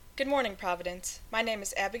Good morning, Providence. My name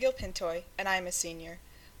is Abigail Pintoy, and I am a senior.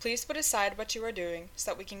 Please put aside what you are doing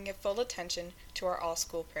so that we can give full attention to our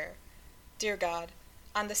all-school prayer. Dear God,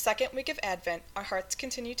 on the second week of Advent, our hearts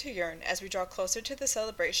continue to yearn as we draw closer to the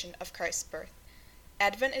celebration of Christ's birth.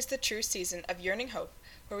 Advent is the true season of yearning hope,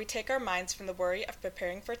 where we take our minds from the worry of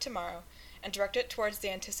preparing for tomorrow and direct it towards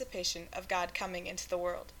the anticipation of God coming into the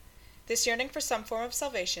world. This yearning for some form of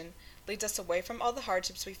salvation leads us away from all the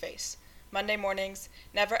hardships we face. Monday mornings,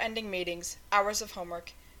 never-ending meetings, hours of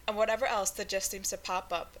homework, and whatever else that just seems to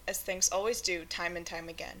pop up, as things always do time and time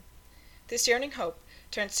again. This yearning hope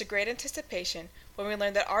turns to great anticipation when we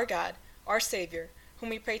learn that our God, our Savior, whom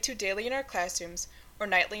we pray to daily in our classrooms or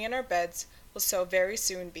nightly in our beds, will so very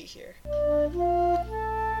soon be here.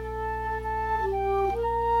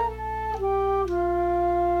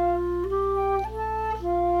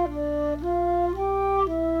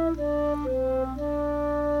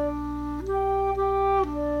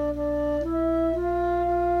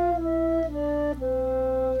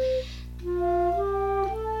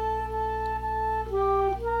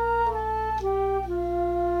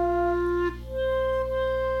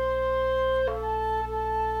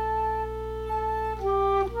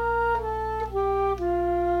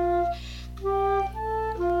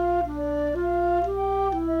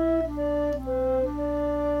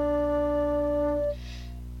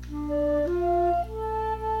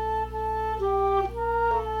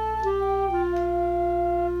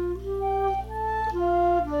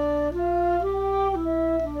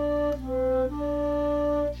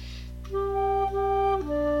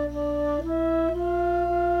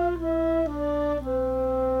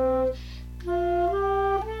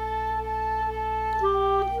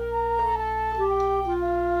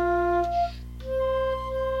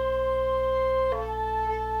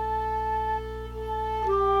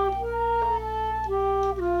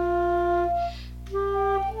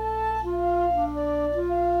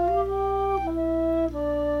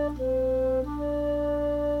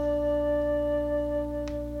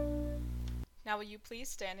 Now will you please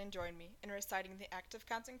stand and join me in reciting the act of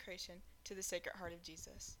consecration to the Sacred Heart of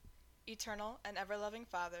Jesus. Eternal and ever-loving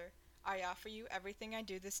Father, I offer you everything I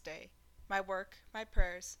do this day, my work, my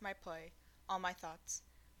prayers, my play, all my thoughts,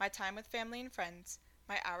 my time with family and friends,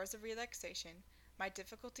 my hours of relaxation, my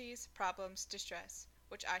difficulties, problems, distress,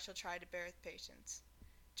 which I shall try to bear with patience.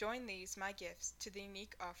 Join these, my gifts, to the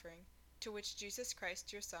unique offering to which Jesus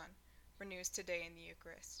Christ, your Son, renews today in the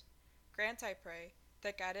Eucharist. Grant, I pray,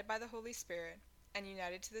 that guided by the Holy Spirit and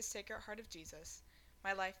united to the Sacred Heart of Jesus,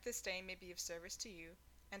 my life this day may be of service to you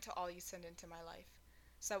and to all you send into my life,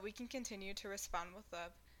 so that we can continue to respond with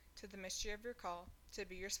love to the mystery of your call to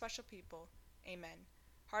be your special people. Amen.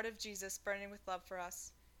 Heart of Jesus, burning with love for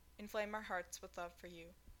us, inflame our hearts with love for you.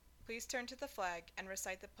 Please turn to the flag and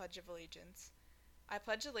recite the Pledge of Allegiance. I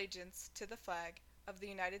pledge allegiance to the flag of the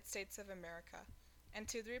United States of America and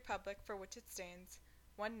to the republic for which it stands,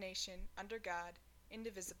 one nation, under God,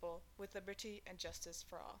 indivisible, with liberty and justice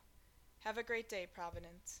for all. Have a great day,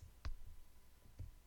 Providence.